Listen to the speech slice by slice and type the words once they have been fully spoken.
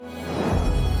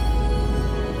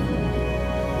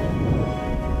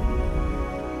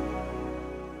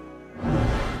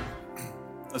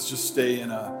Let's just stay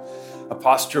in a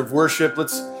posture of worship.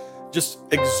 Let's just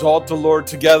exalt the Lord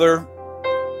together.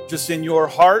 Just in your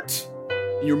heart,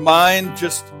 in your mind,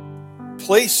 just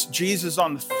place Jesus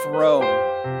on the throne.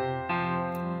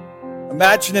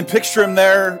 Imagine and picture him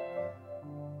there,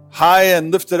 high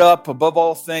and lifted up above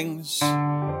all things.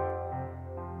 And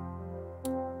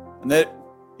that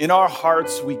in our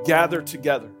hearts we gather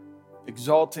together,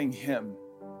 exalting him.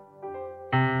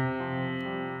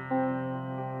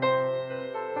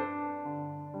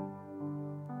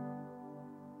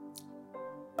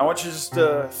 I want you just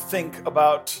to think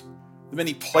about the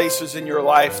many places in your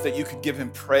life that you could give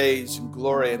him praise and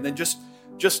glory. And then just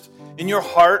in your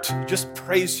heart, just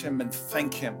praise him and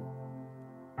thank him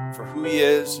for who he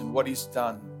is and what he's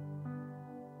done.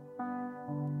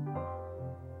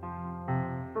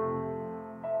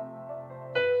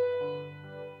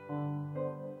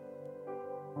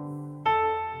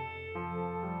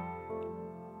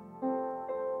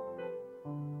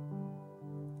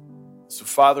 So,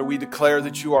 Father, we declare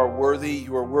that you are worthy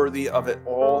of it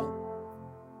all.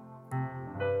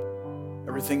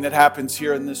 Everything that happens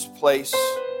here in this place,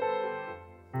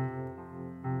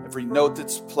 every note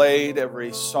that's played,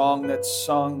 every song that's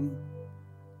sung,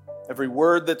 every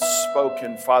word that's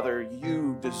spoken, Father,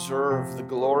 you deserve the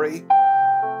glory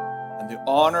and the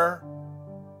honor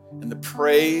and the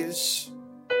praise.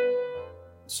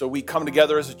 So we come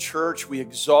together as a church, we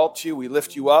exalt you, we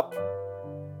lift you up.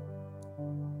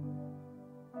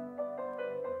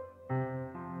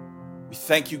 We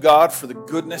thank you, God, for the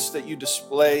goodness that you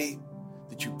display,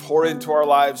 that you pour into our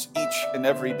lives each and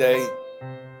every day.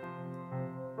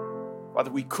 Father,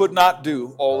 we could not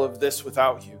do all of this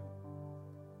without you.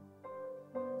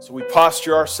 So we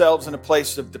posture ourselves in a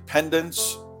place of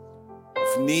dependence,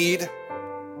 of need.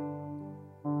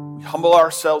 We humble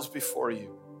ourselves before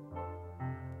you.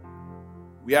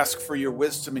 We ask for your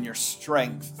wisdom and your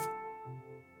strength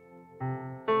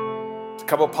to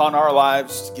come upon our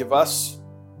lives, to give us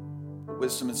the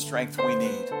wisdom and strength we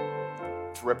need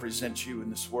to represent you in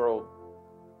this world.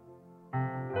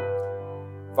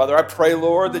 Father, I pray,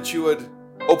 Lord, that you would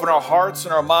open our hearts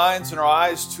and our minds and our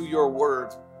eyes to your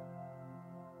word.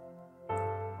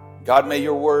 God, may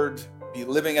your word be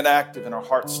living and active in our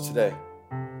hearts today.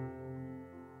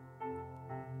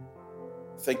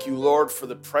 Thank you, Lord, for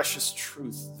the precious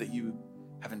truth that you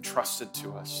have entrusted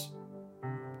to us.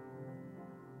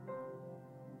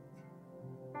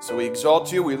 So we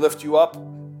exalt you, we lift you up.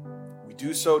 We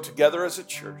do so together as a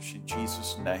church in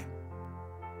Jesus' name.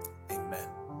 Amen.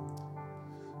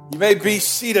 You may be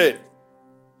seated.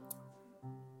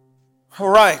 All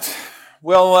right.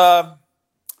 Well,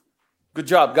 good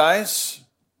job, guys.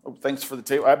 Oh, thanks for the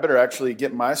table. I better actually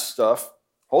get my stuff.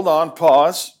 Hold on,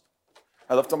 pause.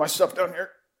 I left all my stuff down here.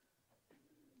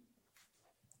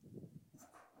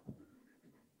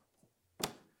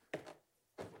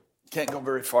 Can't go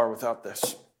very far without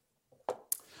this.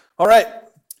 All right.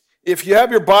 If you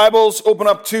have your Bibles, open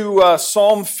up to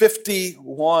Psalm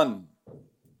 51.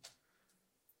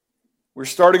 We're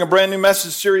starting a brand new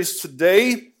message series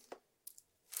today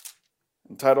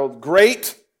entitled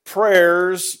Great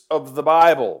Prayers of the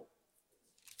Bible.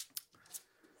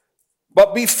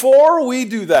 But before we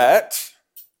do that,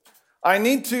 I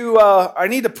need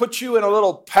to put you in a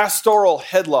little pastoral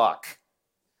headlock.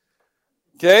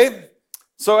 Okay?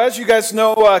 So as you guys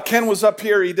know, Ken was up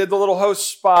here. He did the little host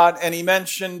spot, and he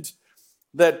mentioned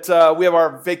that we have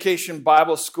our vacation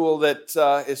Bible school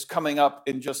that is coming up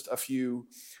in just a few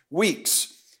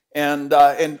weeks. And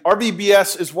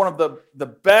RVBS is one of the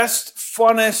best,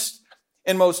 funnest,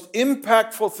 and most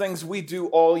impactful things we do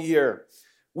all year.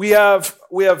 We have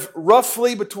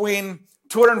roughly between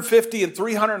 250 and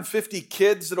 350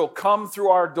 kids that will come through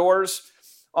our doors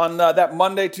on that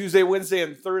Monday, Tuesday, Wednesday,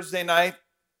 and Thursday night.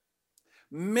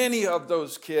 Many of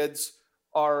those kids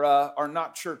are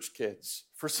not church kids.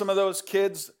 For some of those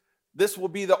kids, this will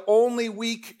be the only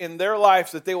week in their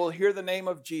life that they will hear the name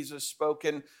of Jesus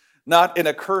spoken, not in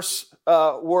a curse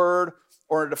word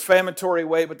or a defamatory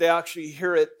way, but they actually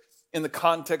hear it in the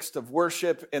context of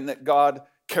worship and that God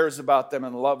cares about them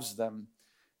and loves them.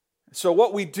 So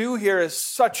what we do here is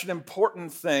such an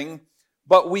important thing,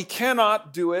 but we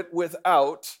cannot do it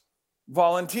without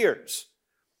volunteers.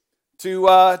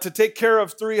 To take care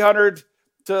of 300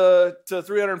 to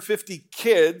 350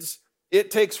 kids, it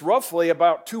takes roughly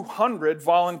about 200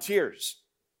 volunteers.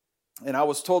 And I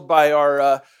was told by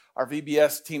our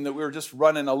VBS team that we were just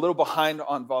running a little behind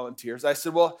on volunteers. I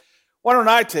said, well, why don't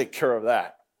I take care of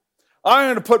that? I'm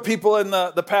going to put people in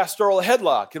the pastoral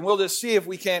headlock, and we'll just see if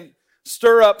we can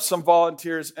stir up some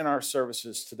volunteers in our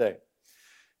services today.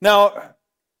 Now,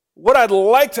 what I'd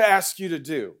like to ask you to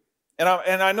do,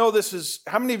 And I know this is,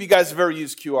 how many of you guys have ever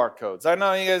used QR codes? I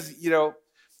know you guys,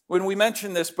 when we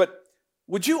mention this, but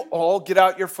would you all get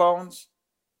out your phones?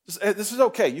 This is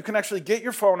okay. You can actually get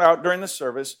your phone out during the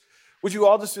service. Would you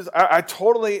all just do this? I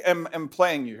totally am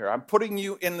playing you here. I'm putting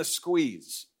you in the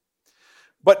squeeze.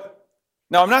 But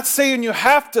now I'm not saying you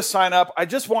have to sign up. I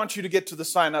just want you to get to the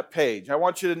sign up page. I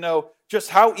want you to know just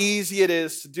how easy it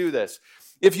is to do this.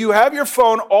 If you have your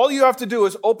phone, all you have to do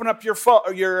is open up your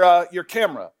phone, your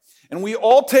camera. And we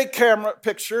all take camera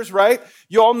pictures, right?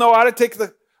 You all know how to take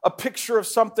a picture of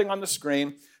something on the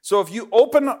screen. So if you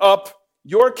open up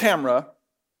your camera,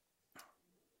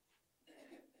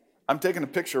 I'm taking a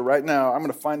picture right now. I'm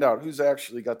going to find out who's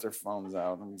actually got their phones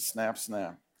out. I mean, snap.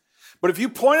 But if you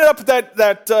point it up at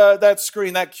that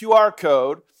screen, that QR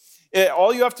code,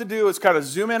 all you have to do is kind of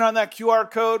zoom in on that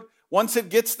QR code. Once it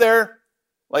gets there,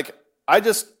 like I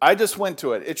just went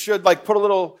to it. It should like put a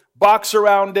little box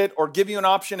around it or give you an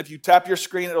option. If you tap your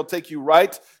screen, it'll take you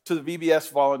right to the VBS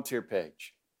volunteer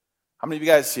page. How many of you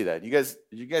guys see that? Did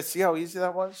you guys see how easy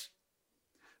that was?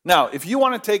 Now, if you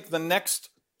want to take the next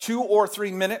 2 or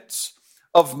 3 minutes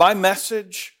of my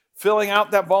message filling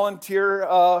out that volunteer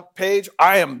page,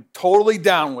 I am totally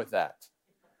down with that.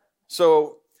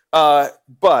 So,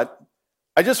 but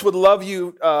I just would love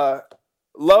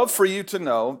for you to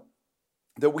know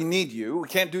that we need you. We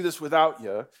can't do this without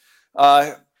you.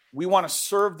 We want to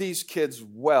serve these kids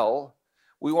well.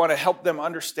 We want to help them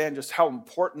understand just how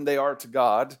important they are to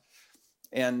God.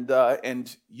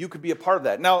 And you could be a part of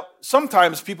that. Now,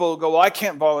 sometimes people go, well, I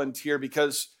can't volunteer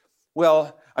because,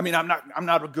 well, I mean, I'm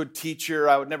not a good teacher.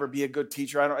 I would never be a good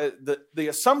teacher. The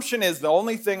assumption is the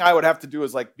only thing I would have to do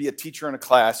is like be a teacher in a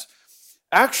class.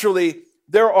 Actually,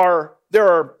 there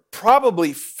are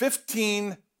probably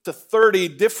 15 to 30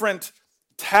 different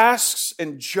tasks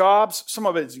and jobs. Some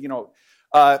of it is,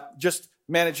 just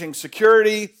managing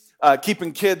security,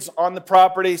 keeping kids on the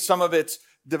property. Some of it's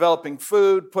developing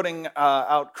food, putting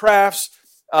out crafts,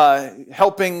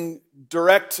 helping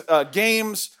direct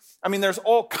games. I mean, there's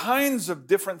all kinds of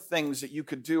different things that you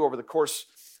could do over the course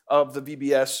of the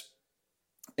VBS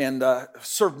and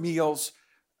serve meals,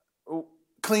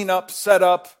 clean up, set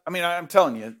up. I mean, I'm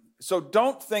telling you. So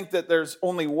don't think that there's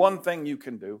only one thing you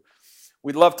can do.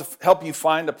 We'd love to help you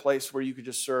find a place where you could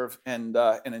just serve and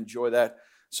enjoy that.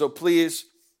 So please,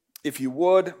 if you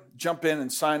would, jump in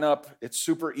and sign up. It's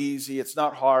super easy. It's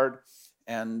not hard.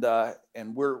 And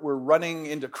we're running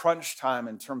into crunch time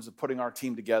in terms of putting our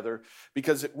team together,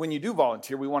 because when you do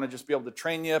volunteer, we want to just be able to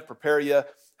train you, prepare you,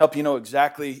 help you know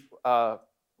exactly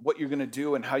what you're going to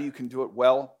do and how you can do it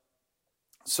well.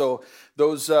 So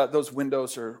those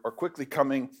windows are quickly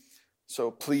coming.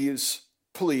 So please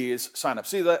sign up.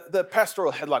 See, the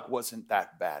pastoral headlock wasn't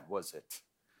that bad, was it?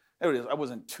 There it is. I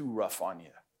wasn't too rough on you.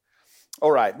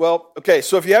 All right. Well, okay.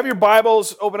 So if you have your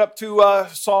Bibles, open up to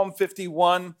Psalm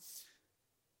 51.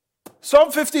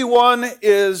 Psalm 51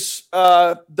 is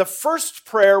the first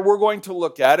prayer we're going to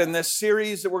look at in this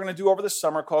series that we're going to do over the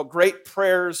summer called Great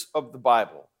Prayers of the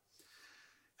Bible.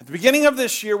 At the beginning of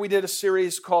this year, we did a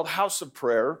series called House of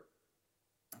Prayer,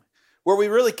 where we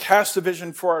really cast a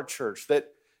vision for our church,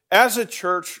 that as a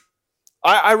church,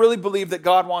 I really believe that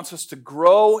God wants us to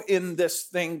grow in this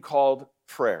thing called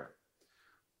prayer,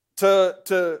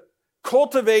 to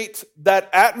cultivate that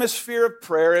atmosphere of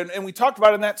prayer. And we talked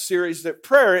about in that series that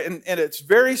prayer, in its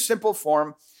very simple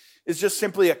form, is just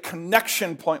simply a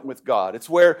connection point with God. It's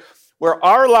where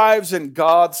our lives and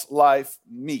God's life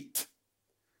meet.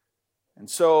 And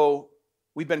so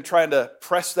we've been trying to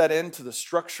press that into the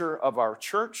structure of our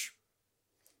church.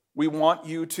 We want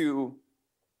you to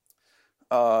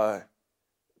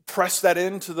press that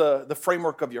into the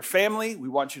framework of your family. We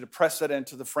want you to press that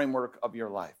into the framework of your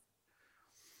life.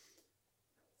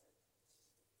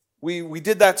 We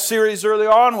did that series early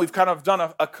on. We've kind of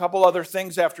done a couple other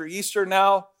things after Easter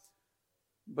now.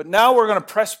 But now we're going to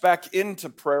press back into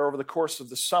prayer over the course of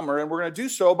the summer. And we're going to do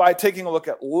so by taking a look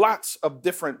at lots of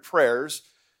different prayers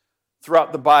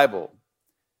throughout the Bible.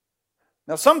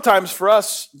 Now, sometimes for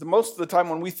us, most of the time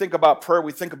when we think about prayer,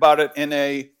 we think about it in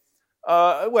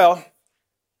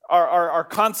our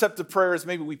concept of prayer is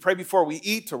maybe we pray before we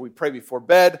eat, or we pray before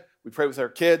bed, we pray with our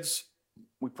kids,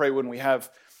 we pray when we have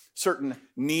certain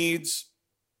needs.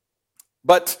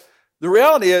 But the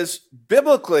reality is,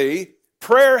 biblically,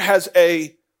 prayer has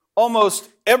almost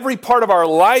every part of our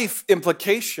life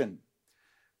implication.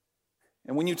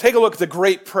 And when you take a look at the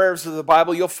great prayers of the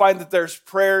Bible, you'll find that there's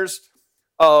prayers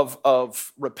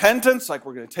of repentance, like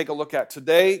we're going to take a look at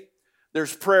today.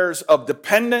 There's prayers of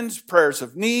dependence, prayers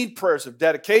of need, prayers of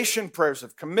dedication, prayers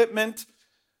of commitment.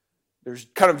 There's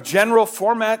kind of general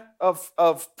format of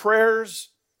prayers.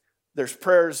 There's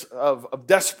prayers of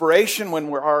desperation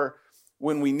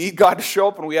when we need God to show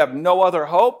up and we have no other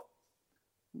hope.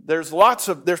 There's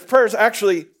prayers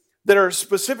actually that are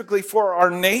specifically for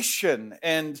our nation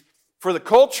and for the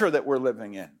culture that we're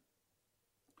living in.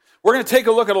 We're going to take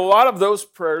a look at a lot of those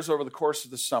prayers over the course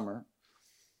of the summer.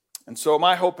 And so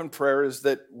my hope and prayer is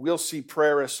that we'll see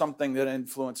prayer as something that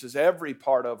influences every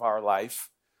part of our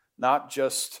life, not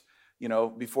just,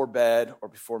 before bed or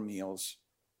before meals.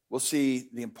 We'll see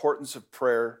the importance of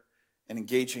prayer and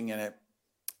engaging in it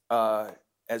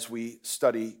as we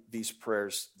study these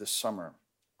prayers this summer.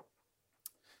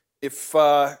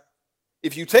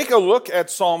 If you take a look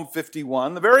at Psalm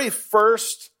 51, the very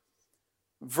first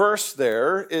verse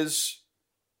there is,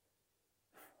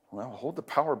 hold the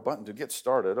power button to get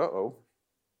started. Uh-oh.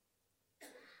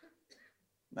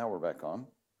 Now we're back on.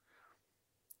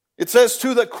 It says,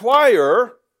 "To the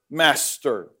choir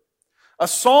master, a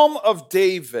psalm of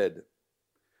David,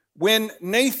 when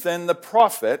Nathan the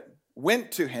prophet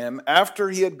went to him after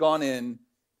he had gone in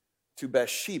to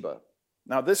Bathsheba."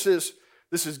 Now this is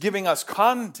giving us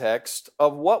context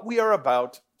of what we are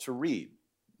about to read.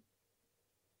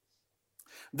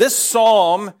 This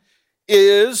psalm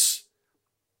is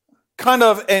kind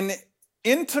of an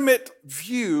intimate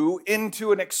view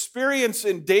into an experience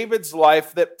in David's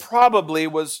life that probably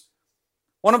was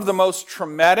one of the most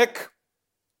traumatic,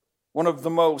 one of the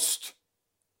most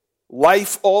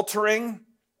life-altering,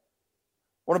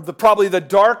 one of probably the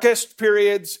darkest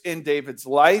periods in David's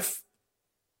life.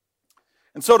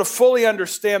 And so to fully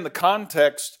understand the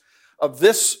context of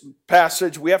this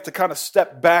passage, we have to kind of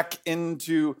step back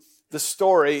into the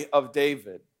story of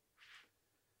David.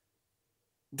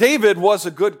 David was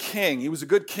a good king. He was a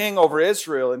good king over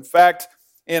Israel. In fact,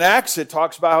 in Acts, it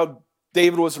talks about how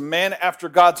David was a man after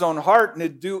God's own heart and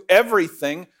he'd do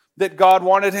everything that God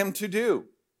wanted him to do.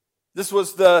 This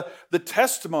was the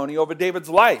testimony over David's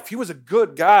life. He was a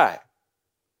good guy.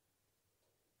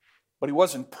 But he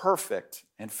wasn't perfect.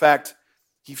 In fact,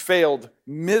 he failed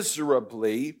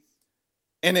miserably,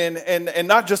 and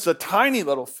not just a tiny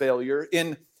little failure,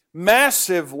 in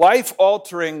massive,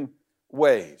 life-altering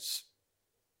ways.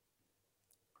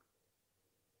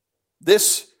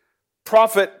 This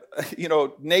prophet,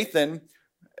 Nathan,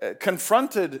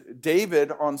 confronted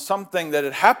David on something that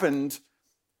had happened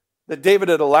that David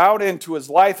had allowed into his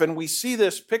life, and we see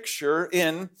this picture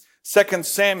in 2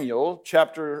 Samuel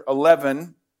chapter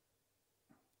 11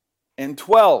 and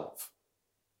 12.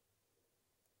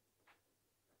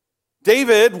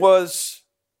 David was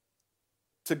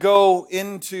to go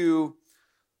into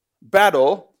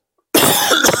battle.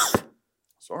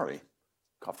 Sorry,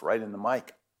 coughed right in the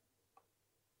mic.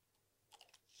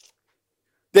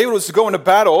 David was to go into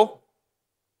battle,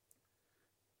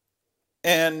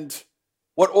 and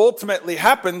what ultimately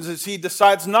happens is he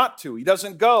decides not to. He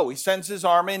doesn't go. He sends his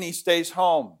army and he stays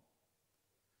home.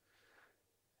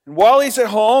 And while he's at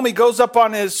home, he goes up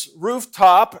on his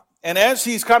rooftop, and as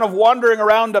he's kind of wandering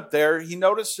around up there, he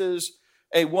notices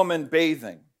a woman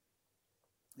bathing.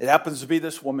 It happens to be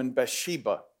this woman,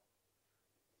 Bathsheba.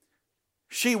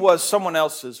 She was someone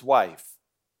else's wife.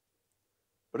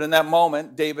 But in that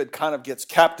moment, David kind of gets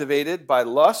captivated by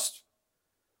lust,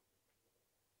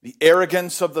 the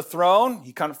arrogance of the throne.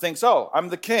 He kind of thinks, I'm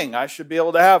the king. I should be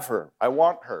able to have her. I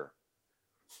want her.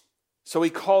 So he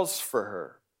calls for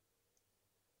her,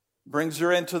 brings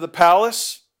her into the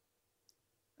palace,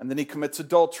 and then he commits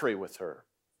adultery with her.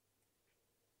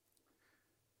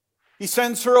 He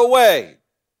sends her away,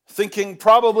 thinking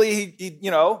probably he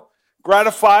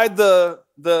gratified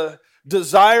the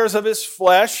desires of his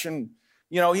flesh, and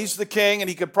he's the king and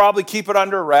he could probably keep it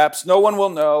under wraps. No one will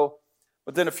know.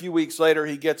 But then a few weeks later,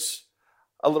 he gets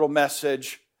a little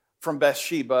message from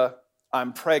Bathsheba,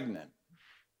 "I'm pregnant."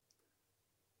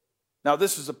 Now,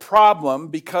 this is a problem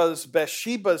because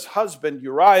Bathsheba's husband,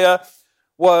 Uriah,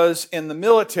 was in the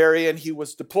military and he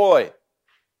was deployed.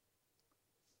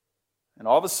 And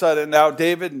all of a sudden, now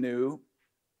David knew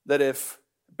that if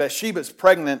Bathsheba's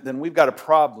pregnant, then we've got a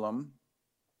problem.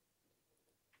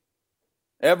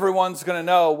 Everyone's going to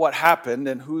know what happened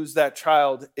and whose that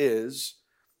child is.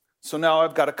 So now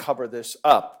I've got to cover this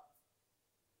up.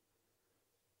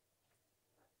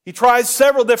 He tries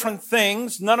several different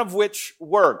things, none of which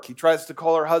work. He tries to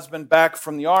call her husband back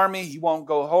from the army. He won't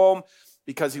go home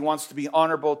because he wants to be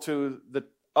honorable to the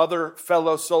other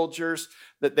fellow soldiers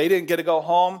that they didn't get to go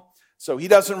home. So he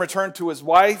doesn't return to his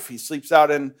wife. He sleeps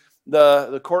out in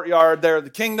the courtyard there of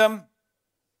the kingdom.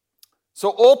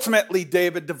 So ultimately,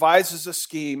 David devises a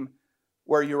scheme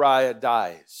where Uriah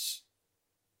dies.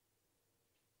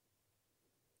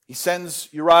 He sends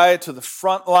Uriah to the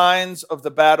front lines of the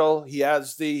battle. He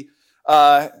has the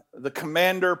the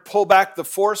commander pull back the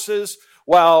forces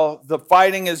while the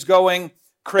fighting is going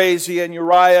crazy and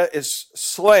Uriah is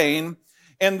slain.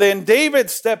 And then David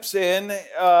steps in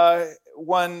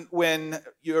when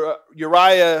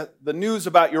Uriah, the news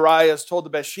about Uriah is told to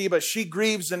Bathsheba. She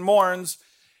grieves and mourns.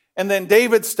 And then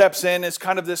David steps in as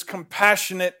kind of this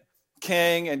compassionate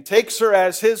king and takes her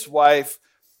as his wife.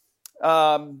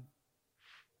 And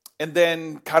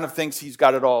then kind of thinks he's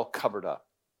got it all covered up.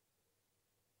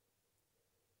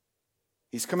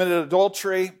 He's committed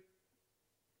adultery.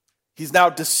 He's now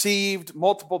deceived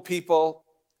multiple people.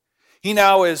 He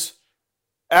now is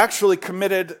actually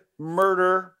committed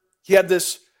murder. He had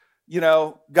this,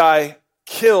 guy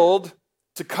killed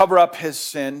to cover up his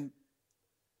sin.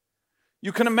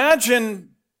 You can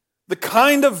imagine the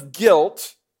kind of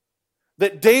guilt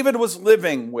that David was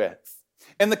living with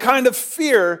and the kind of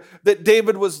fear that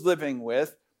David was living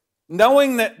with,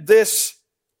 knowing that this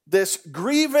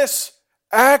grievous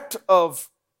act of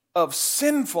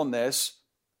sinfulness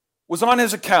was on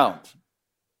his account.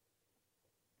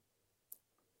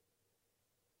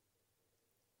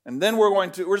 And then we're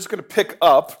just going to pick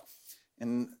up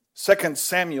in 2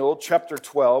 Samuel chapter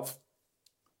 12.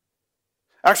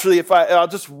 Actually, I'll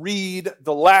just read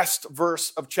the last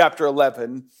verse of chapter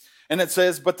 11. And it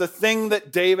says, "But the thing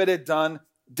that David had done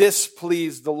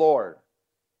displeased the Lord."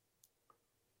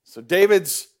 So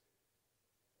David's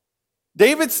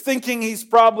thinking he's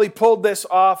probably pulled this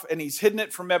off and he's hidden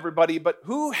it from everybody, but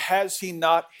who has he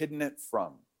not hidden it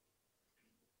from?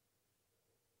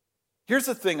 Here's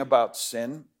the thing about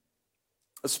sin,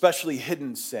 especially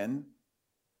hidden sin.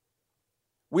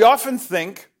 We often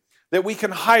think that we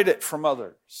can hide it from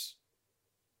others.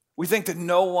 We think that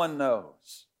no one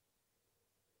knows.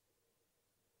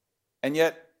 And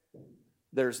yet,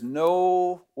 there's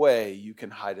no way you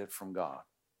can hide it from God.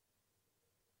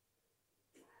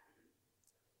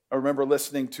 I remember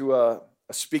listening to a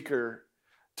speaker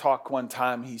talk one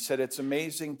time. He said, "It's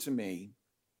amazing to me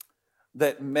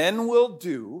that men will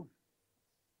do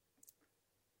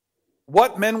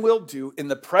what men will do in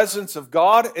the presence of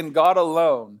God and God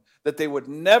alone that they would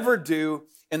never do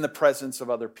in the presence of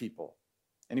other people."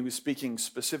 And he was speaking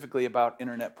specifically about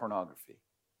internet pornography.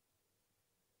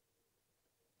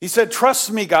 He said,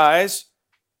 "Trust me, guys,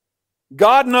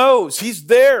 God knows. He's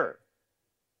there."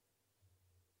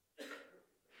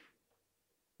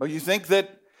 But you think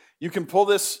that you can pull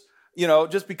this,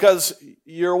 just because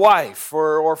your wife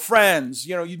or friends,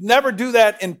 you'd never do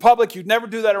that in public. You'd never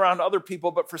do that around other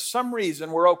people. But for some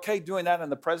reason, we're okay doing that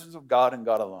in the presence of God and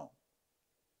God alone.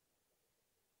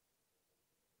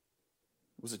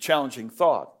 It was a challenging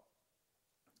thought.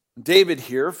 David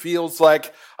here feels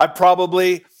like I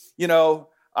probably,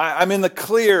 I'm in the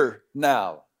clear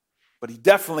now. But he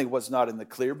definitely was not in the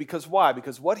clear. Because why?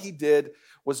 Because what he did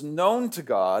was known to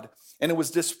God and it was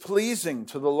displeasing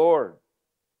to the Lord.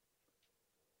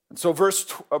 And so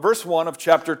verse 1 of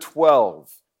chapter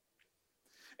 12.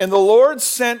 "And the Lord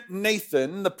sent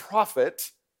Nathan, the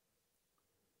prophet,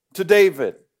 to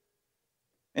David.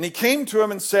 And he came to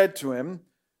him and said to him,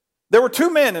 'There were two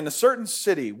men in a certain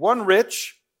city, one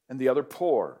rich and the other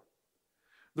poor.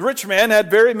 The rich man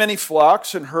had very many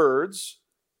flocks and herds,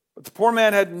 but the poor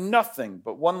man had nothing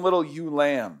but one little ewe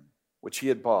lamb, which he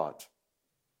had bought.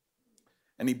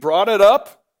 And he brought it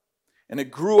up, and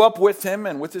it grew up with him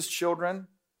and with his children.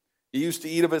 He used to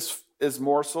eat of his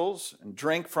morsels and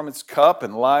drink from its cup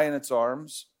and lie in his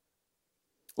arms,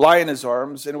 and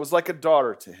it was like a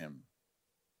daughter to him.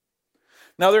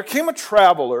 Now there came a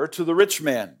traveler to the rich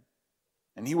man,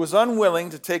 and he was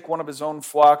unwilling to take one of his own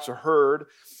flocks or herd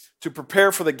to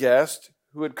prepare for the guest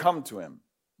who had come to him.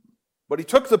 But he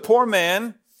took the poor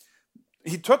man's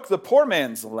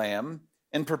lamb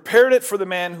and prepared it for the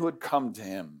man who had come to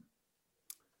him.'"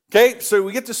 Okay, so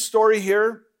we get the story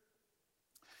here.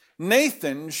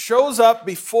 Nathan shows up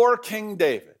before King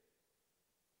David.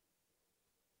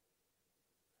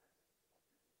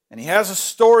 And he has a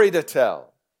story to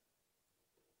tell.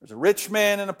 There's a rich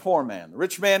man and a poor man. The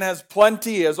rich man has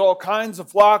plenty. He has all kinds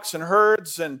of flocks and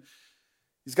herds, and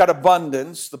he's got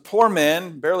abundance. The poor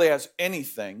man barely has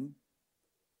anything.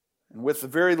 And with the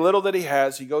very little that he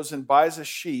has, he goes and buys a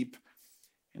sheep,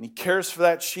 and he cares for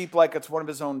that sheep like it's one of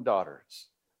his own daughters.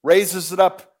 Raises it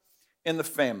up in the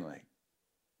family.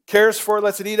 Cares for it,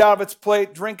 lets it eat out of its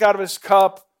plate, drink out of his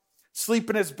cup, sleep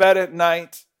in his bed at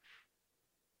night.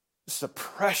 This is a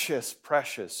precious,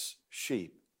 precious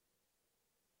sheep.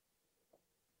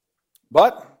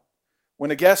 But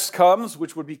when a guest comes,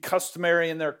 which would be customary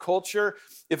in their culture,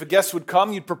 if a guest would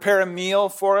come, you'd prepare a meal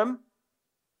for him.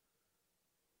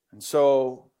 And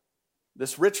so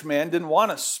This rich man didn't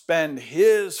want to spend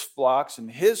his flocks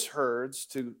and his herds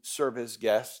to serve his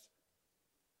guest.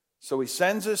 So he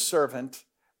sends his servant.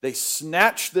 They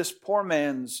snatch this poor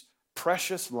man's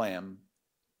precious lamb,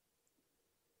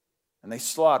 and they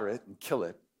slaughter it and kill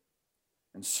it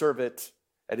and serve it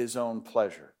at his own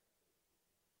pleasure.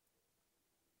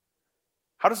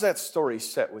 How does that story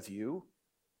set with you?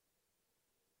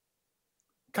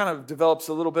 It kind of develops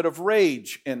a little bit of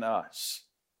rage in us.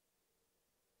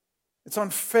 It's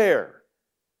unfair.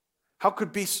 How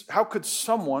could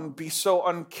someone be so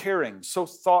uncaring, so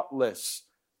thoughtless,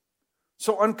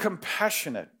 so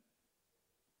uncompassionate,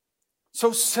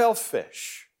 so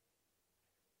selfish?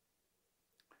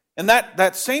 And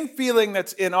that same feeling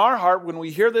that's in our heart when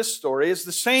we hear this story is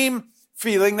the same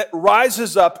feeling that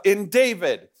rises up in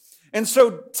David. And so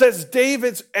it says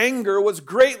David's anger was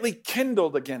greatly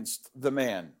kindled against the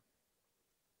man.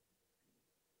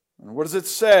 And what does it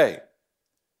say?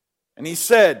 And he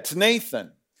said to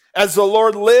Nathan, "As the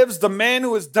Lord lives, the man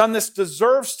who has done this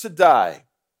deserves to die.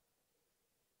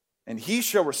 And he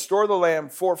shall restore the lamb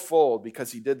fourfold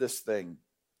because he did this thing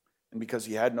and because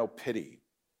he had no pity."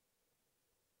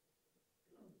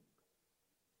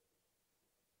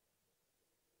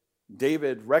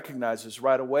 David recognizes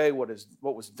right away what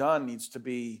was done needs to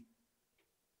be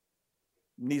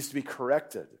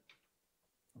corrected.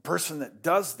 The person that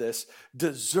does this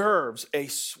deserves a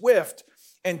swift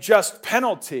and just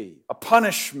penalty, a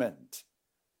punishment.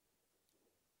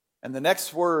 And the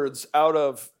next words out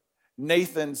of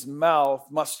Nathan's mouth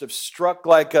must have struck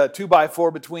like a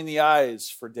 2x4 between the eyes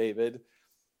for David.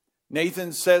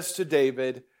 Nathan says to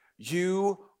David,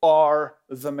 "You are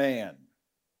the man."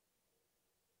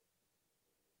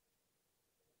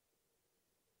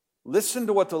 Listen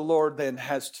to what the Lord then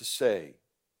has to say.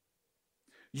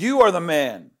 "You are the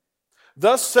man.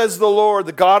 Thus says the Lord,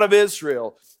 the God of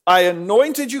Israel, I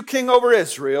anointed you king over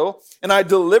Israel, and I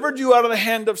delivered you out of the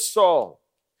hand of Saul.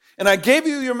 And I gave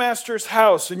you your master's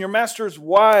house and your master's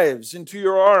wives into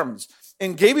your arms,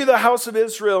 and gave you the house of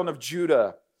Israel and of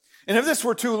Judah. And if this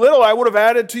were too little, I would have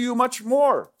added to you much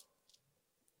more.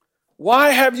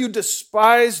 Why have you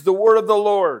despised the word of the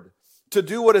Lord to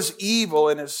do what is evil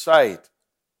in his sight?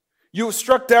 You have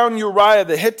struck down Uriah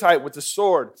the Hittite with the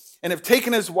sword, and have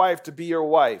taken his wife to be your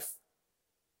wife,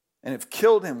 and have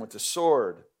killed him with the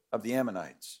sword of the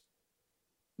Ammonites.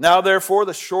 Now, therefore,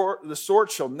 the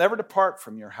sword shall never depart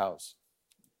from your house,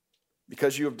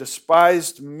 because you have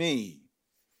despised me,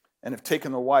 and have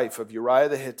taken the wife of Uriah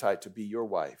the Hittite to be your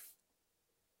wife.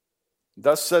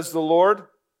 Thus says the Lord,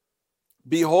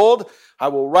 behold, I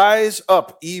will rise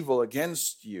up evil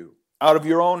against you out of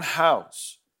your own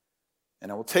house,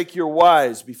 and I will take your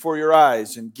wives before your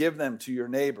eyes and give them to your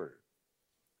neighbor,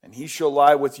 and he shall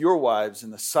lie with your wives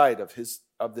in the sight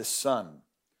of this son.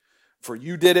 For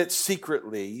you did it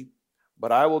secretly,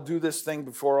 but I will do this thing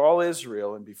before all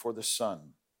Israel and before the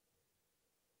sun."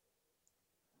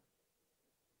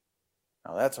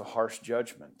 Now that's a harsh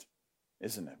judgment,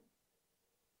 isn't it?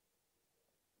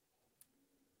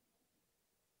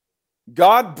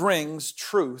 God brings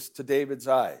truth to David's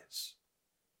eyes.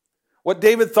 What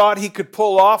David thought he could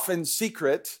pull off in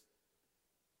secret,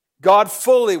 God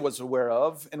fully was aware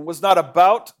of and was not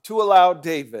about to allow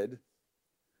David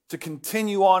to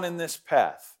continue on in this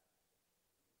path.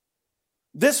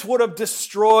 This would have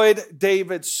destroyed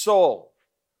David's soul.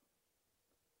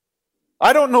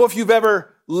 I don't know if you've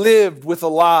ever lived with a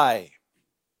lie,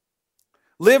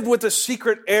 lived with a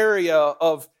secret area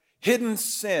of hidden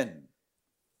sin.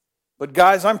 But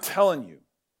guys, I'm telling you,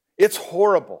 it's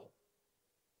horrible.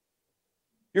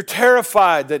 You're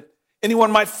terrified that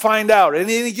anyone might find out. At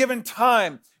any given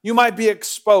time, you might be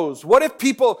exposed. What if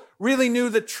people really knew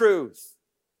the truth?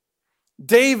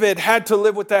 David had to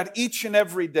live with that each and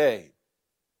every day.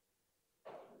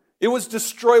 It was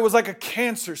destroyed. It was like a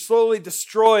cancer slowly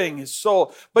destroying his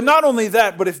soul. But not only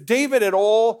that, but if David at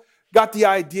all got the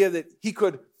idea that he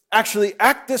could actually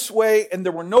act this way and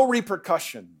there were no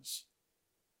repercussions,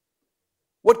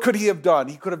 what could he have done?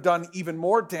 He could have done even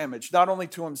more damage, not only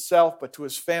to himself, but to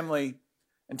his family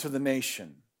and to the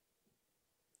nation.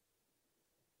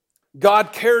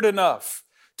 God cared enough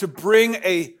to bring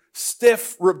a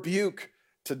stiff rebuke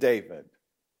to David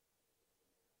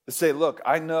to say, look,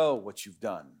 I know what you've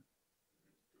done,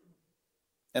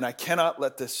 and I cannot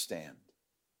let this stand.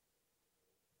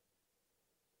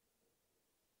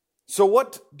 So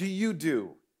what do you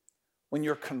do when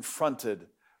you're confronted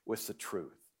with the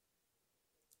truth?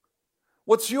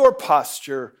 What's your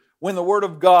posture when the Word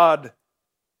of God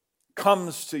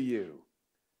comes to you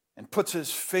and puts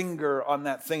his finger on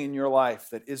that thing in your life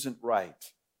that isn't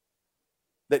right,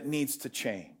 that needs to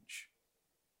change?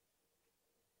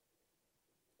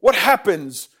 What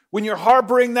happens when you're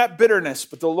harboring that bitterness,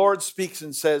 but the Lord speaks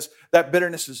and says, that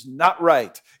bitterness is not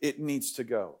right. It needs to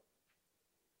go.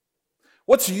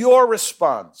 What's your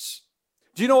response?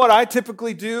 Do you know what I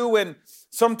typically do when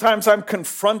sometimes I'm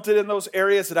confronted in those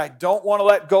areas that I don't want to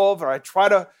let go of or I try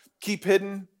to keep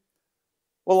hidden?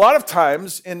 Well, a lot of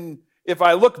times, if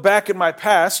I look back in my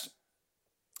past,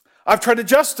 I've tried to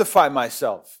justify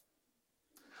myself.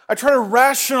 I try to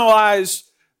rationalize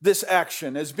this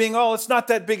action as being, oh, it's not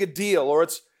that big a deal, or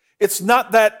it's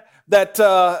not that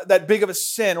big of a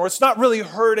sin, or it's not really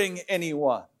hurting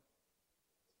anyone.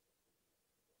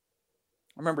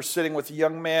 I remember sitting with a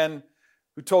young man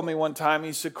who told me one time,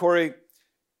 he said, Cory,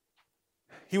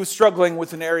 he was struggling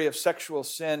with an area of sexual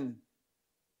sin.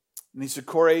 And he said,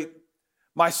 Cory,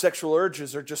 my sexual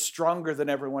urges are just stronger than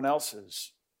everyone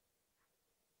else's.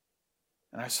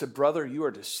 And I said, brother, you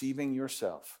are deceiving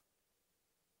yourself.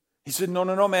 He said,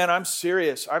 no, man, I'm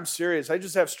serious. I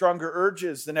just have stronger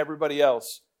urges than everybody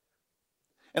else.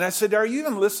 And I said, are you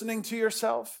even listening to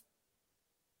yourself?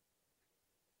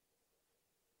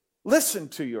 Listen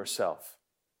to yourself.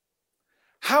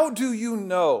 How do you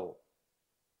know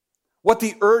what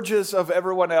the urges of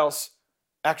everyone else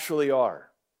actually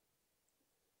are?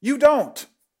 You don't.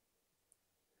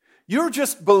 You're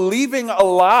just believing a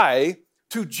lie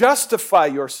to justify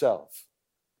yourself.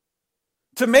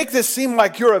 To make this seem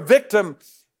like you're a victim,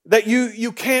 that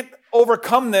you can't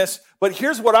overcome this. But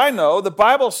here's what I know. The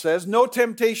Bible says, no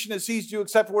temptation has seized you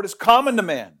except what is common to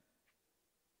man.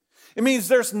 It means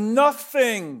there's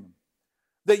nothing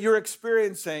that you're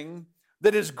experiencing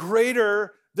that is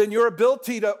greater than your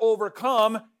ability to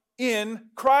overcome in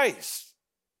Christ.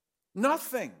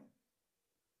 Nothing.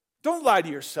 Don't lie to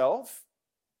yourself.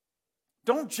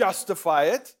 Don't justify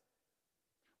it.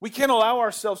 We can't allow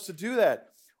ourselves to do that.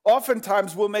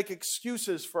 Oftentimes we'll make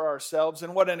excuses for ourselves,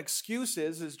 and what an excuse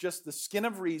is just the skin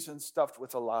of reason stuffed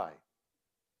with a lie.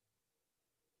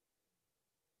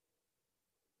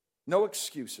 No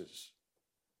excuses.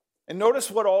 And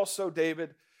notice what also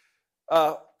David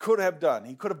could have done.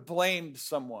 He could have blamed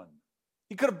someone.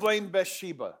 He could have blamed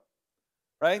Bathsheba,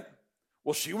 right?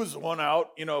 Well, she was the one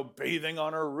out, bathing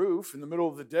on her roof in the middle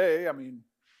of the day.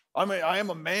 I am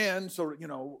a man, so,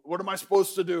 what am I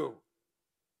supposed to do?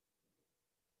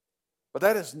 But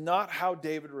that is not how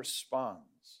David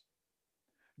responds.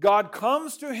 God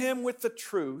comes to him with the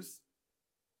truth,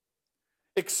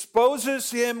 exposes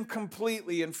him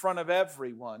completely in front of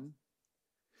everyone,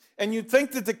 and you'd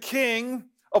think that the king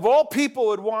of all people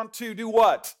would want to do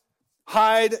what?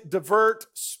 Hide, divert,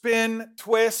 spin,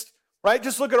 twist, right?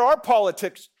 Just look at our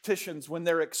politicians when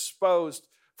they're exposed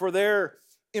for their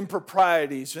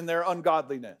improprieties and their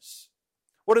ungodliness.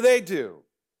 What do?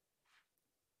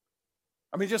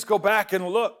 Just go back and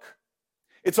look.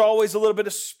 It's always a little bit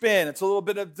of spin. It's a little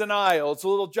bit of denial. It's a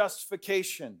little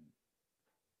justification.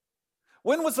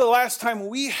 When was the last time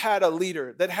we had a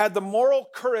leader that had the moral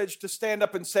courage to stand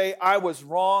up and say, I was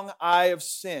wrong, I have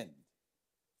sinned?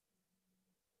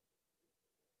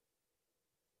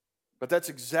 But that's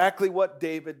exactly what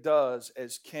David does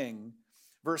as king.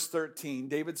 Verse 13,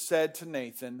 David said to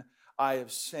Nathan, I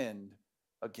have sinned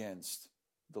against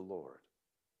the Lord.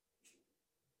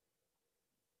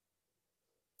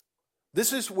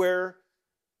 This is where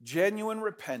genuine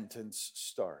repentance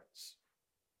starts.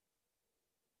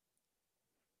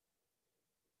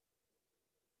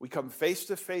 We come face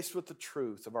to face with the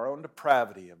truth of our own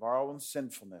depravity, of our own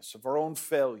sinfulness, of our own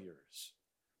failures.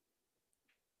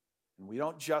 And we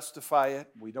don't justify it.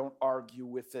 We don't argue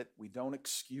with it. We don't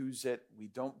excuse it. We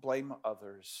don't blame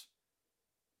others.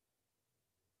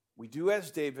 We do as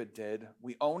David did.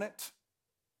 We own it.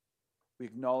 We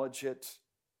acknowledge it.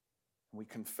 And we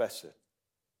confess it.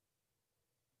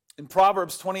 In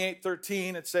Proverbs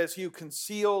 28:13, it says, he who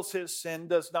conceals his sin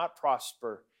does not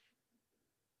prosper,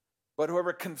 but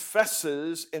whoever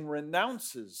confesses and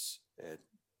renounces it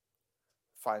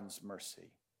finds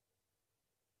mercy.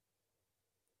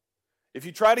 If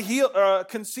you try to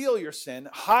conceal your sin,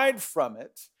 hide from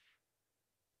it,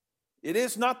 it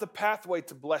is not the pathway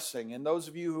to blessing. And those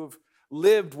of you who've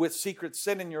lived with secret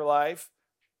sin in your life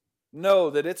know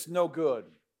that it's no good.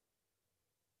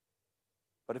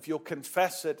 But if you'll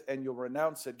confess it and you'll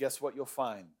renounce it, guess what you'll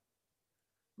find?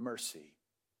 Mercy.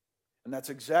 And that's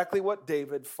exactly what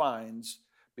David finds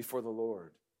before the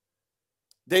Lord.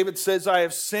 David says, I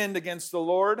have sinned against the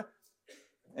Lord.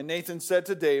 And Nathan said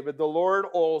to David, the Lord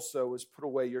also has put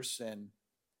away your sin.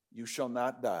 You shall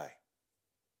not die.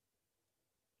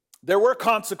 There were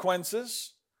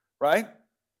consequences, right?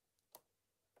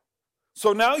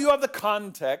 So now you have the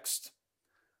context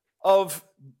of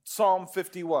Psalm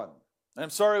 51. I'm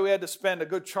sorry we had to spend a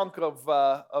good chunk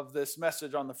of this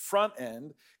message on the front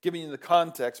end, giving you the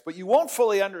context, but you won't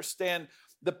fully understand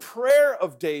the prayer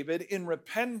of David in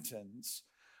repentance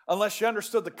unless you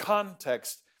understood the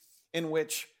context in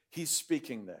which he's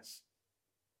speaking this.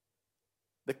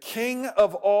 The king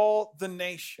of all the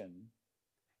nation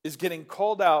is getting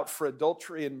called out for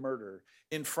adultery and murder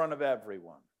in front of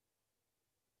everyone.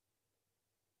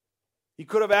 He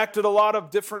could have acted a lot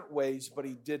of different ways, but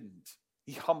he didn't.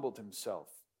 He humbled himself,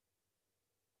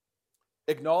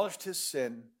 acknowledged his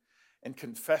sin, and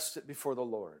confessed it before the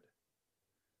Lord.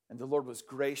 And the Lord was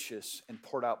gracious and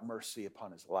poured out mercy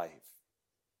upon his life.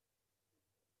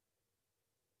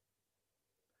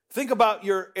 Think about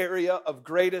your area of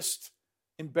greatest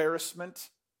embarrassment,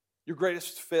 your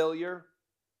greatest failure.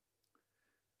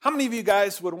 How many of you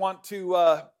guys would want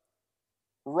to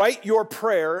write your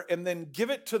prayer and then give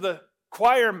it to the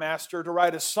choir master to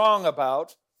write a song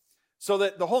about so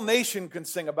that the whole nation can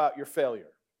sing about your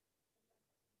failure?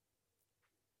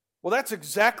 Well, that's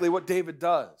exactly what David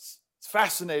does. It's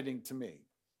fascinating to me.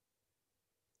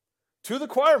 To the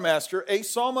choir master, a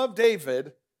psalm of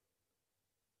David,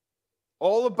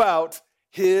 all about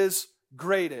his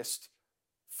greatest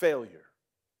failure.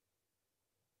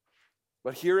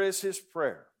 But here is his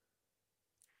prayer.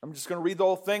 I'm just going to read the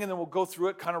whole thing and then we'll go through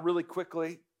it kind of really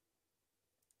quickly.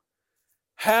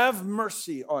 Have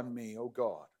mercy on me, O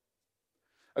God.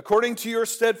 According to your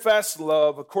steadfast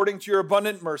love, according to your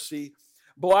abundant mercy,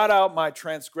 blot out my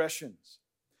transgressions.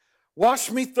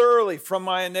 Wash me thoroughly from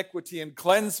my iniquity and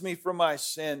cleanse me from my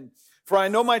sin. For I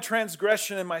know my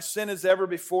transgression and my sin is ever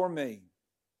before me.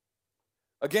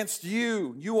 Against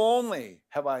you, you only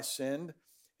have I sinned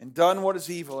and done what is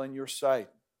evil in your sight,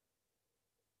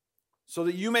 so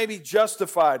that you may be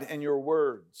justified in your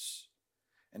words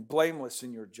and blameless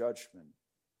in your judgment.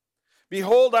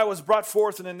 Behold, I was brought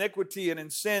forth in iniquity, and in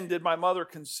sin did my mother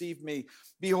conceive me.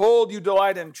 Behold, you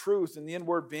delight in truth, in the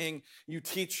inward being you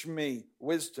teach me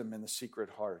wisdom in the secret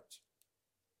heart.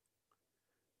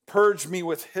 Purge me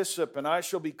with hyssop, and I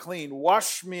shall be clean.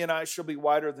 Wash me, and I shall be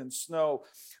whiter than snow.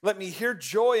 Let me hear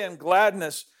joy and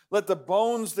gladness. Let the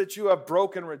bones that you have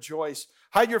broken rejoice.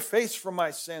 Hide your face from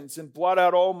my sins, and blot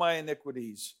out all my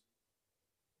iniquities.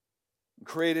 And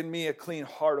create in me a clean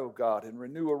heart, O God, and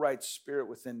renew a right spirit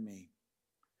within me.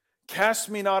 Cast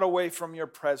me not away from your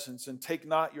presence, and take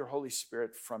not your Holy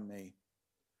Spirit from me.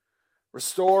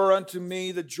 Restore unto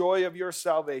me the joy of your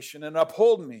salvation, and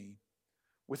uphold me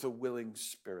with a willing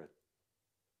spirit.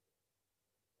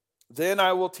 Then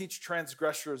I will teach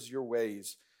transgressors your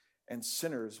ways, and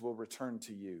sinners will return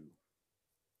to you.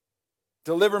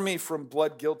 Deliver me from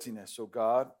blood guiltiness, O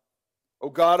God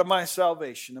of my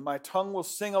salvation, and my tongue will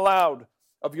sing aloud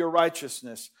of your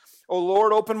righteousness. O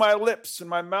Lord, open my lips, and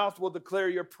my mouth will declare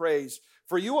your praise.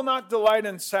 For you will not delight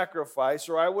in sacrifice,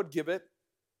 or I would give it.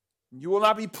 You will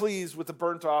not be pleased with the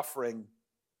burnt offering.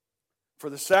 For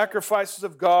the sacrifices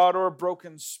of God are a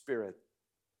broken spirit,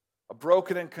 a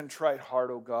broken and contrite heart,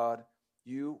 O God,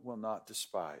 you will not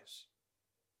despise.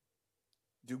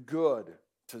 Do good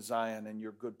to Zion in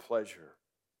your good pleasure.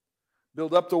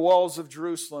 Build up the walls of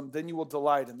Jerusalem, then you will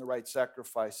delight in the right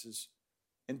sacrifices,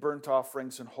 in burnt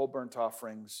offerings and whole burnt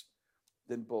offerings.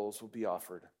 Then bulls will be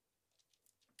offered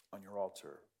on your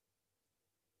altar.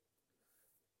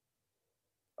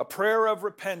 A prayer of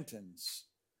repentance,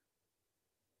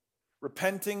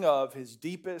 repenting of his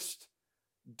deepest,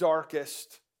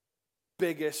 darkest,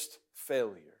 biggest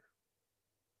failure,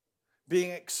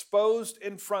 being exposed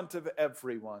in front of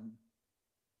everyone.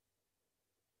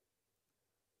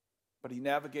 But he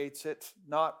navigates it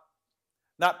not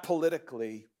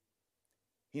politically.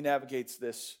 He navigates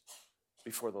this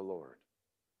before the Lord.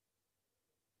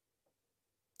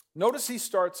 Notice he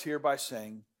starts here by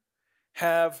saying,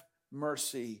 have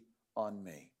mercy on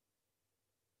me.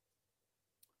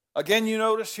 Again, you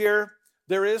notice here,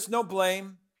 there is no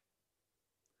blame.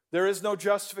 There is no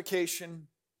justification.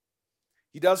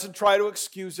 He doesn't try to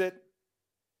excuse it.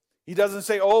 He doesn't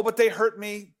say, oh, but they hurt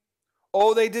me.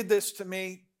 Oh, they did this to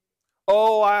me.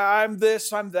 Oh, I'm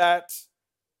this, I'm that.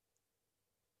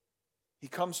 He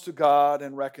comes to God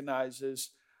and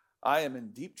recognizes, I am in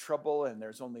deep trouble and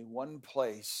there's only one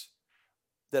place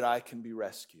that I can be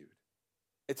rescued.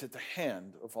 It's at the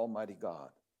hand of Almighty God.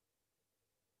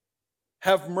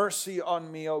 Have mercy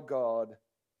on me, O God,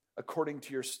 according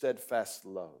to your steadfast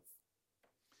love.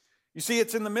 You see,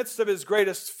 it's in the midst of his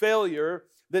greatest failure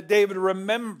that David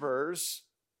remembers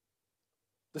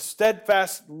the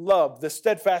steadfast love, the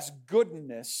steadfast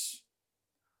goodness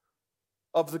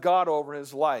of the God over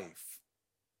his life.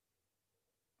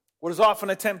 What is often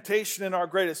a temptation in our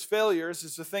greatest failures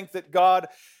is to think that God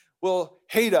will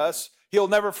hate us, He'll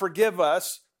never forgive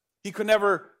us. He could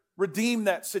never redeem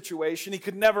that situation. He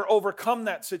could never overcome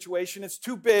that situation. It's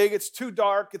too big. It's too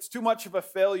dark. It's too much of a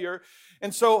failure.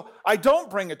 And so I don't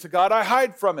bring it to God. I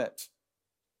hide from it.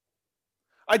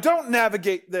 I don't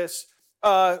navigate this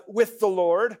with the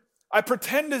Lord. I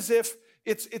pretend as if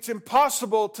it's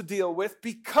impossible to deal with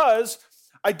because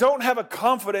I don't have a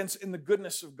confidence in the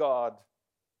goodness of God.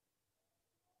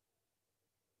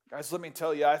 Guys, let me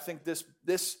tell you, I think this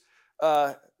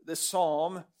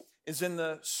psalm is in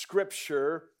the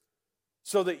scripture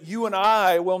so that you and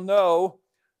I will know.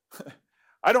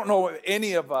 I don't know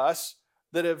any of us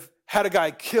that have had a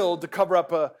guy killed to cover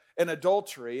up an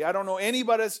adultery. I don't know any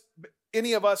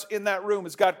of us in that room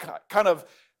has got kind of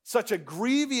such a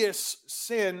grievous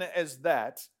sin as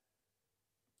that.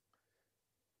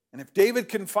 And if David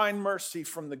can find mercy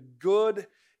from the good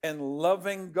and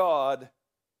loving God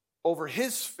over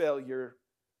his failure,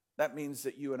 that means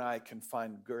that you and I can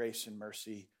find grace and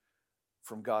mercy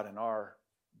from God in our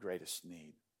greatest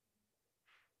need.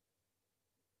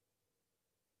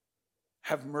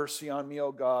 Have mercy on me,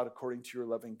 O God, according to your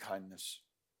loving kindness.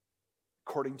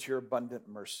 According to your abundant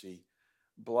mercy,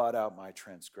 blot out my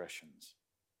transgressions.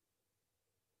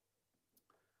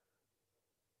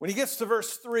 When he gets to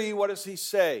verse 3, what does he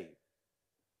say?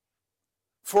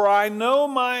 For I know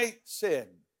my sin.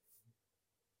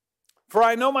 For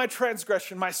I know my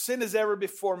transgression. My sin is ever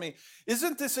before me.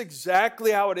 Isn't this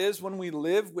exactly how it is when we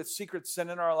live with secret sin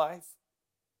in our life?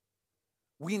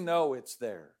 We know it's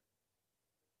there.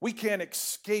 We can't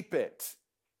escape it.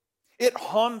 It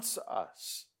haunts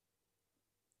us.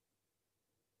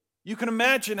 You can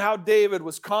imagine how David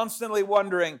was constantly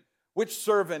wondering which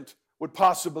servant would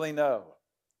possibly know.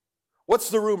 What's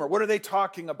the rumor? What are they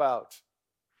talking about?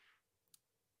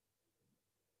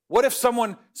 What if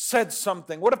someone said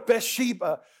something? What if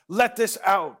Bathsheba let this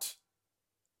out?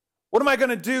 What am I going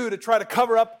to do to try to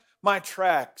cover up my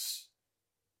tracks?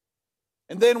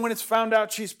 And then when it's found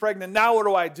out she's pregnant, now what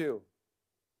do I do?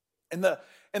 And the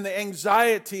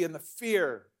anxiety and the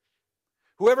fear.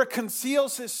 Whoever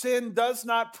conceals his sin does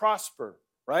not prosper,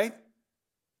 right?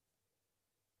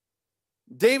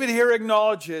 David here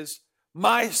acknowledges,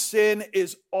 my sin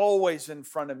is always in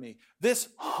front of me. This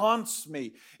haunts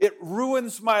me. It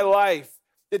ruins my life.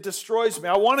 It destroys me.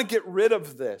 I want to get rid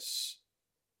of this.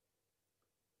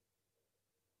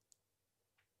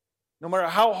 No matter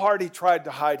how hard he tried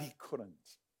to hide, he couldn't.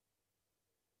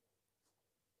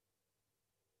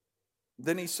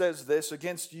 Then he says this,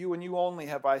 against you and you only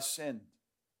have I sinned.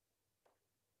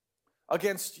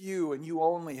 Against you and you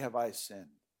only have I sinned.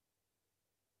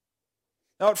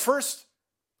 Now at first,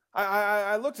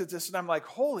 I looked at this and I'm like,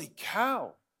 holy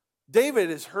cow. David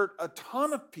has hurt a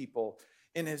ton of people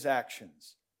in his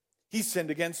actions. He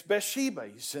sinned against Bathsheba.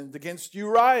 He sinned against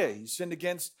Uriah. He sinned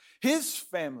against his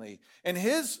family and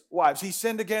his wives. He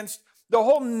sinned against the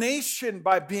whole nation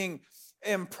by being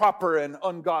improper and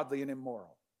ungodly and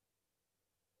immoral.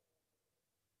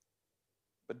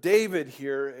 But David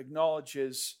here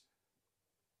acknowledges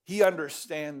he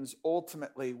understands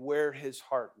ultimately where his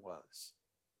heart was.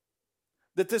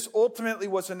 That this ultimately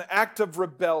was an act of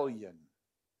rebellion.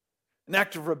 An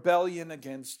act of rebellion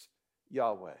against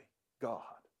Yahweh, God.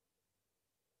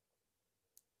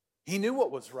 He knew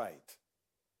what was right.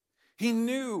 He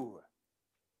knew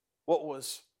what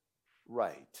was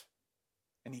right.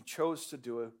 And he chose to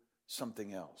do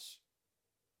something else.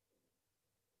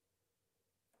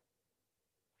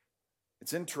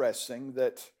 It's interesting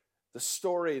that the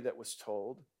story that was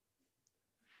told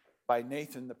by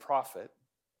Nathan the prophet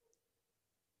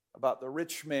about the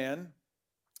rich man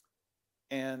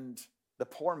and the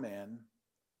poor man.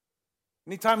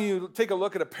 Anytime you take a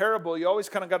look at a parable, you always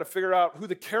kind of got to figure out who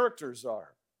the characters are.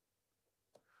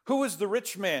 Who is the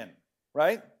rich man,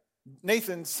 right?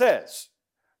 Nathan says,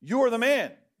 you're the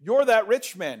man. You're that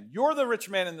rich man. You're the rich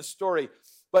man in the story.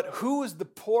 But who is the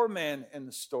poor man in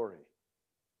the story?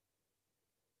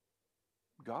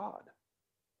 God.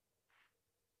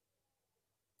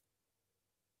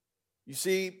 You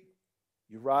see,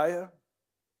 Uriah,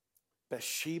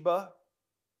 Bathsheba,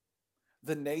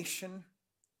 the nation,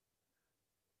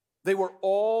 they were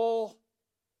all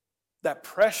that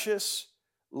precious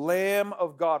Lamb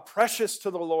of God, precious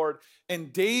to the Lord.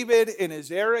 And David, in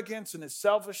his arrogance and his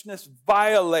selfishness,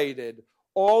 violated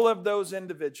all of those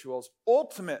individuals,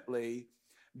 ultimately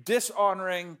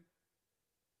dishonoring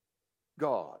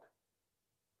God.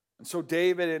 And so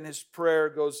David in his prayer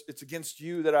goes, it's against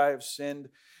you that I have sinned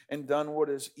and done what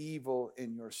is evil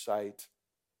in your sight.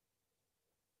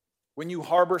 When you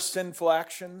harbor sinful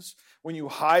actions, when you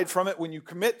hide from it, when you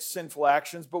commit sinful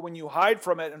actions, but when you hide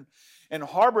from it and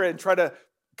harbor it and try to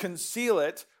conceal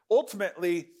it,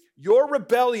 ultimately your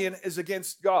rebellion is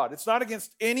against God. It's not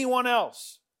against anyone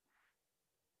else.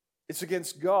 It's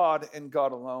against God and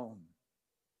God alone.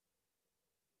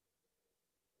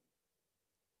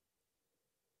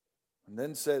 And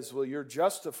then says, well, you're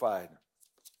justified,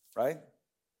 right?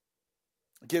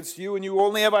 Against you and you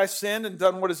only have I sinned and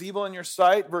done what is evil in your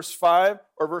sight, verse 5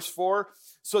 or verse 4,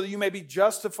 so that you may be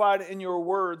justified in your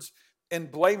words and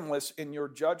blameless in your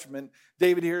judgment.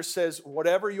 David here says,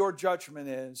 whatever your judgment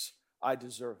is, I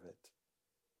deserve it.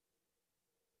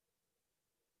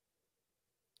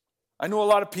 I know a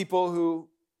lot of people who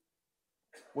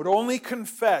would only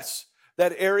confess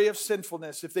that area of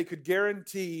sinfulness if they could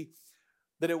guarantee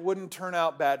that it wouldn't turn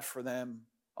out bad for them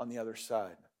on the other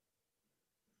side.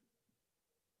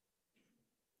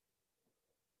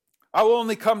 I will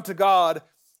only come to God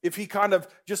if He kind of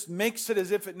just makes it as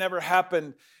if it never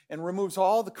happened and removes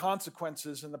all the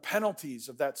consequences and the penalties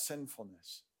of that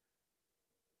sinfulness.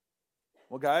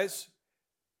 Well, guys,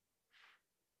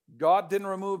 God didn't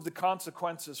remove the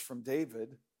consequences from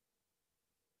David.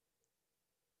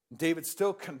 David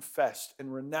still confessed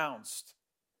and renounced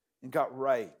and got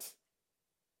right.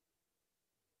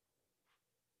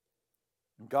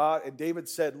 And David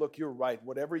said, look, you're right.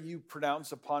 Whatever you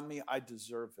pronounce upon me, I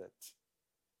deserve it.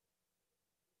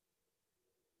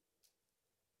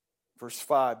 Verse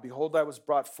 5, behold, I was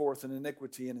brought forth in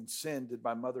iniquity, and in sin did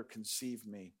my mother conceive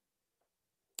me.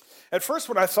 At first,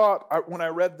 when I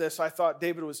read this, I thought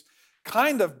David was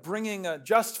kind of bringing a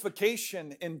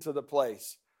justification into the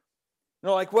place.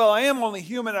 Like, well, I am only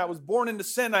human. I was born into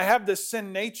sin. I have this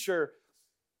sin nature.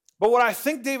 But what I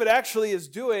think David actually is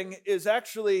doing is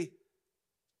actually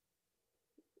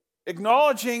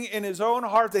acknowledging in his own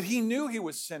heart that he knew he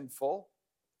was sinful.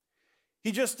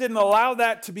 He just didn't allow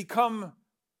that to become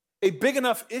a big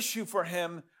enough issue for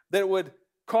him that it would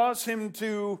cause him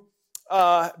to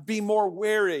be more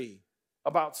wary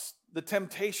about the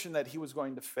temptation that he was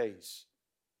going to face.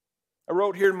 I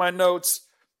wrote here in my notes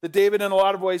that David in a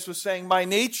lot of ways was saying, my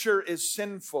nature is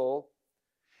sinful,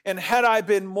 and had I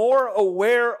been more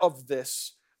aware of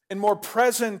this and more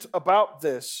present about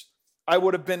this, I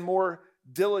would have been more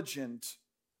diligent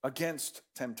against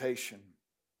temptation.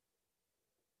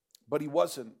 But he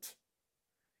wasn't.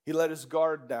 He let his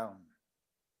guard down.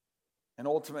 And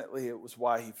ultimately, it was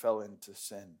why he fell into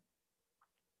sin.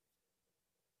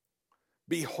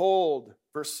 Behold,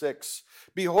 verse 6,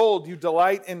 behold, you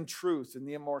delight in truth in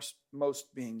the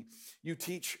inmost being. You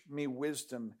teach me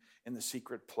wisdom in the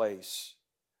secret place.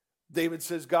 David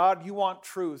says, God, you want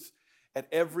truth at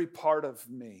every part of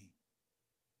me.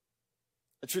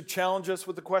 It should challenge us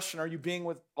with the question, are you being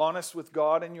honest with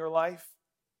God in your life?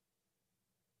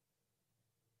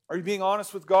 Are you being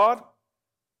honest with God?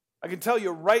 I can tell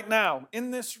you right now,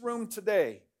 in this room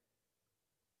today,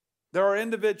 there are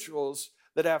individuals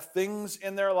that have things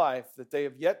in their life that they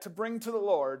have yet to bring to the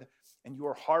Lord, and you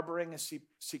are harboring a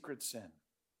secret sin.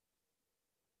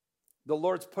 The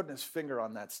Lord's putting His finger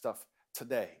on that stuff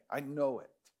today. I know it.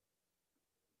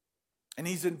 And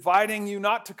He's inviting you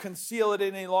not to conceal it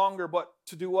any longer, but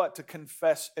to do what? To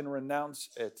confess and renounce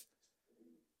it.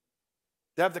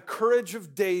 To have the courage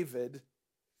of David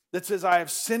that says, I have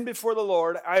sinned before the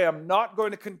Lord. I am not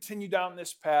going to continue down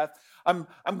this path. I'm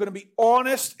going to be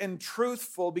honest and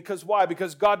truthful. Because why?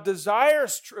 Because God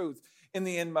desires truth in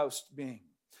the inmost being.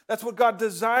 That's what God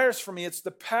desires for me. It's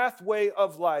the pathway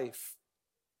of life.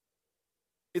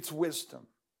 It's wisdom.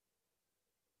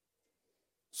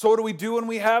 So what do we do when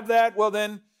we have that? Well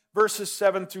then, verses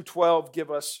 7 through 12 give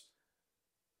us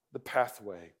the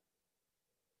pathway.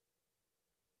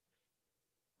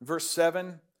 Verse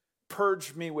 7,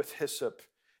 purge me with hyssop,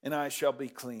 and I shall be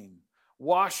clean.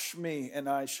 Wash me, and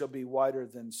I shall be whiter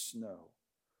than snow.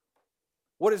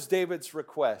 What is David's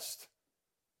request?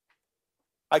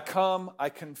 I come, I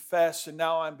confess, and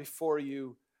now I'm before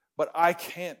you, but I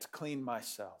can't clean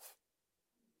myself.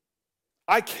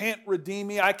 I can't redeem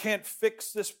me. I can't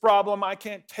fix this problem. I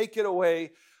can't take it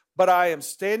away, but I am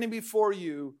standing before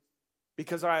you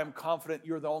because I am confident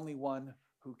you're the only one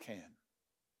who can.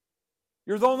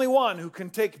 You're the only one who can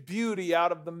take beauty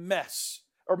out of the mess,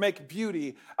 or make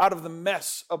beauty out of the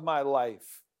mess of my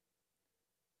life.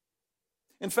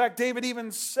 In fact, David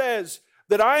even says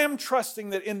that I am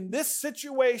trusting that in this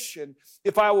situation,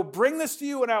 if I will bring this to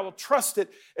you and I will trust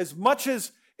it, as much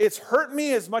as it's hurt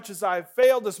me, as much as I've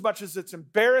failed, as much as it's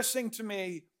embarrassing to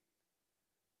me,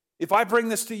 if I bring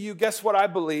this to you, guess what I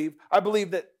believe? I believe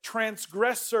that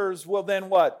transgressors will then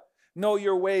what? Know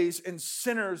your ways, and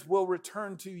sinners will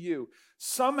return to you.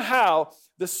 Somehow,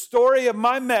 the story of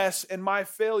my mess and my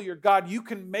failure, God, you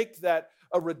can make that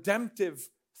a redemptive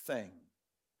thing.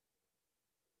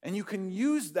 And you can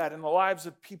use that in the lives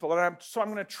of people. And so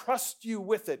I'm going to trust you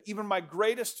with it. Even my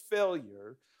greatest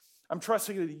failure, I'm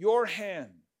trusting it in your hand.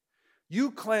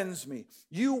 You cleanse me.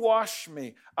 You wash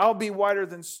me. I'll be whiter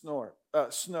than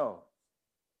snow.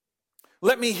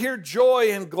 Let me hear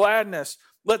joy and gladness.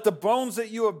 Let the bones that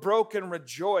you have broken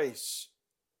rejoice.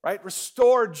 Right?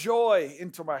 Restore joy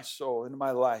into my soul, into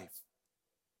my life.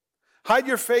 Hide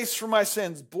your face from my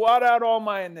sins. Blot out all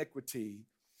my iniquity.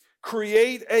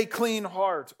 Create a clean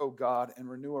heart, O God, and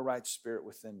renew a right spirit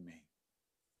within me.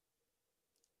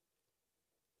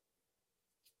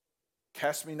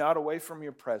 Cast me not away from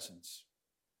your presence.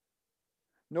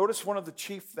 Notice one of the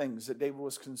chief things that David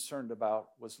was concerned about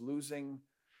was losing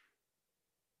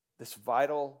this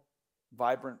vital,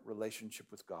 vibrant relationship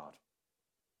with God.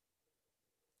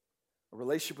 A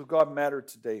relationship with God mattered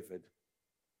to David.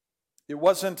 It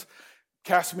wasn't,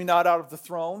 cast me not out of the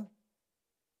throne.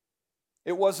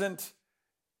 It wasn't,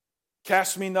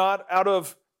 cast me not out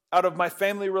of my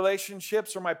family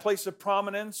relationships or my place of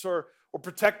prominence or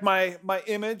protect my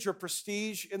image or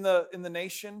prestige in the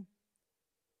nation.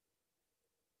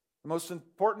 The most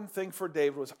important thing for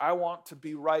David was, I want to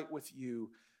be right with you.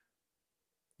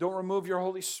 Don't remove your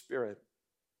Holy Spirit.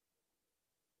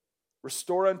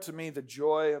 Restore unto me the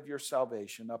joy of your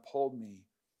salvation. Uphold me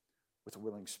with a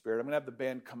willing spirit. I'm going to have the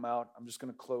band come out. I'm just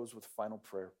going to close with a final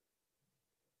prayer.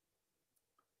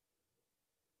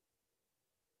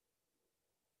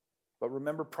 But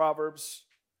remember Proverbs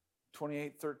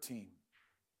 28:13.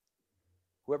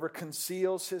 Whoever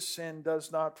conceals his sin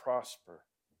does not prosper,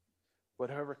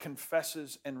 but whoever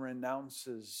confesses and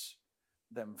renounces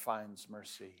them finds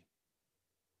mercy.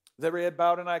 With every head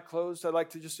bowed and eye closed, I'd like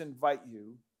to just invite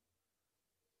you,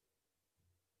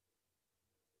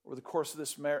 over the course of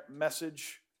this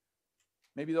message,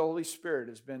 maybe the Holy Spirit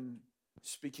has been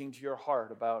speaking to your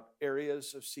heart about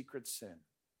areas of secret sin.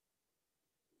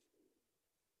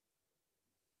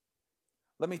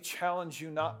 Let me challenge you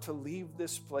not to leave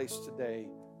this place today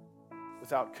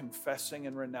without confessing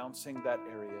and renouncing that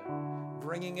area,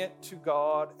 bringing it to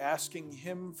God, asking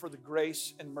Him for the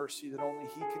grace and mercy that only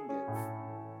He can give,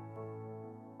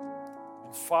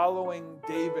 and following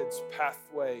David's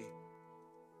pathway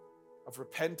of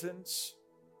repentance,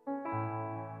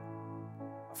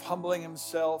 of humbling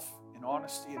himself in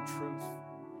honesty and truth.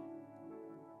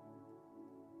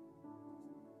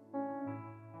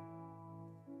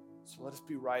 So let us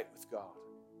be right with God.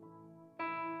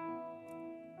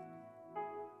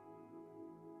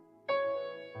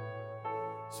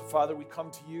 So, Father, we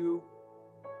come to you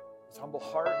with humble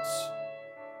hearts.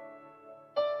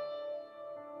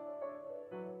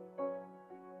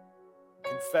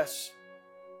 Confess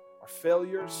our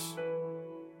failures.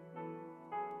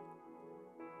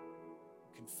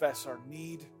 Confess our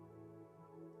need.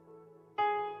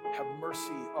 Have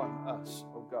mercy on us,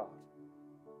 O God.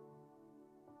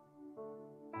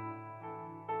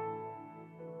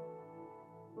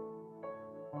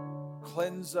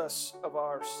 Cleanse us of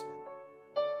our sin.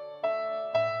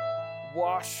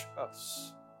 Wash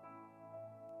us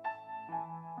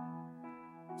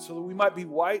so that we might be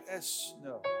white as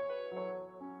snow.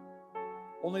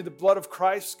 Only the blood of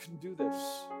Christ can do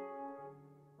this.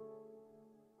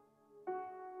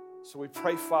 So we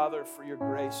pray, Father, for your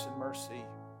grace and mercy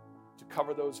to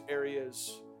cover those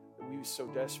areas that we so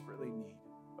desperately need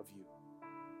of you.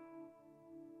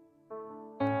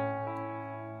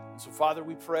 And so, Father,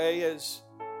 we pray as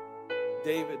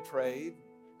David prayed,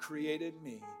 create in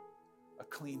me a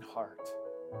clean heart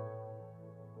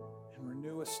and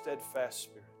renew a steadfast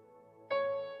spirit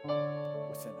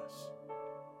within us.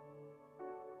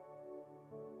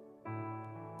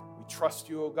 We trust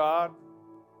you, O God.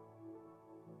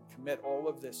 Commit all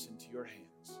of this into your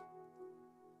hands.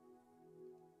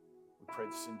 We pray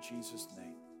this in Jesus'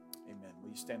 name. Amen. Will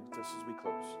you stand with us as we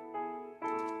close?